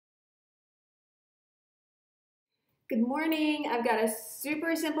Good morning. I've got a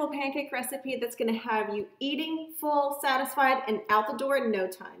super simple pancake recipe that's going to have you eating full, satisfied, and out the door in no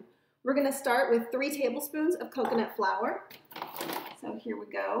time. We're going to start with 3 tablespoons of coconut flour. So here we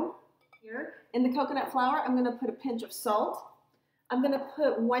go. Here in the coconut flour, I'm going to put a pinch of salt. I'm going to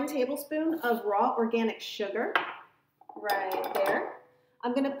put 1 tablespoon of raw organic sugar right there.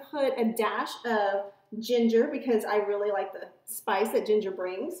 I'm going to put a dash of ginger because I really like the spice that ginger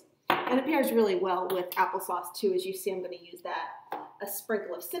brings. And it pairs really well with applesauce too. As you see, I'm going to use that. A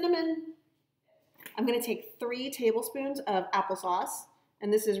sprinkle of cinnamon. I'm going to take 3 tablespoons of applesauce.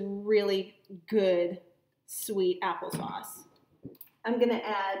 And this is really good, sweet applesauce. I'm going to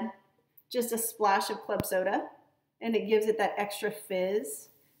add just a splash of club soda. And it gives it that extra fizz,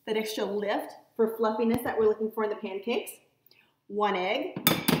 that extra lift for fluffiness that we're looking for in the pancakes. 1 egg.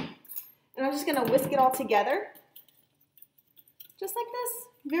 And I'm just going to whisk it all together. Just like this.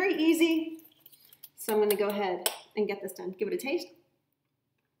 Very easy. So I'm going to go ahead and get this done. Give it a taste.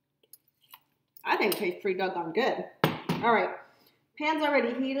 I think it tastes pretty doggone good. All right. Pan's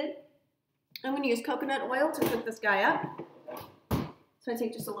already heated. I'm going to use coconut oil to cook this guy up. So I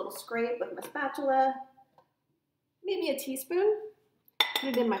take just a little scrape with my spatula. Maybe a teaspoon. Put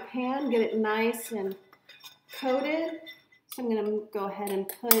it in my pan. Get it nice and coated. So I'm going to go ahead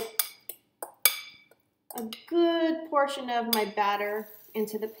and put a good portion of my batter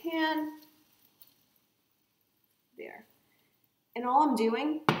into the pan. There. And all I'm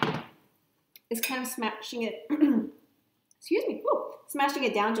doing is kind of smashing it, excuse me, smashing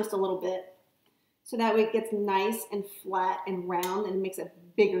it down just a little bit so that way it gets nice and flat and round and it makes a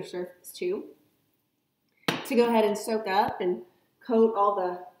bigger surface too. To go ahead and soak up and coat all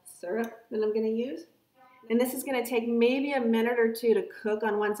the syrup that I'm going to use. And this is going to take maybe a minute or 2 to cook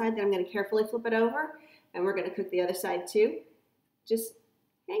on one side. Then I'm going to carefully flip it over and we're going to cook the other side too. Just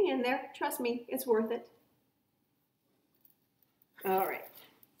hang in there. Trust me, it's worth it. All right.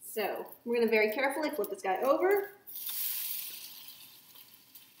 So we're going to very carefully flip this guy over.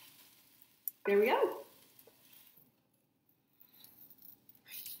 There we go.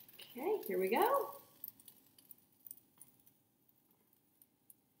 Okay, here we go.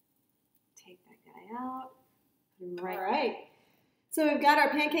 Take that guy out. Right. All right. So we've got our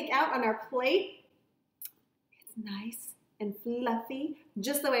pancake out on our plate. It's nice and fluffy,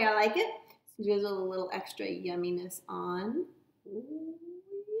 just the way I like it. So there's a little extra yumminess on. Ooh,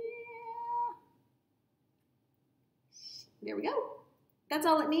 yeah. There we go. That's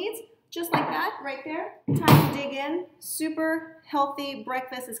all it needs. Just like that, right there. Time to dig in. Super healthy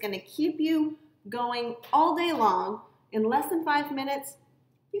breakfast is going to keep you going all day long. In less than 5 minutes,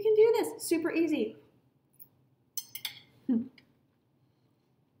 you can do this. Super easy.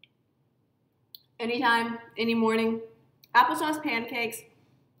 Anytime, any morning. Applesauce pancakes,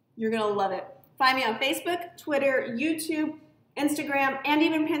 you're going to love it. Find me on Facebook, Twitter, YouTube, Instagram, and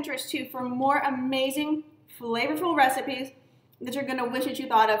even Pinterest too for more amazing, flavorful recipes that you're going to wish that you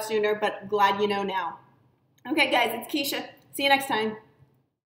thought of sooner, but glad you know now. Okay guys, it's Keisha. See you next time.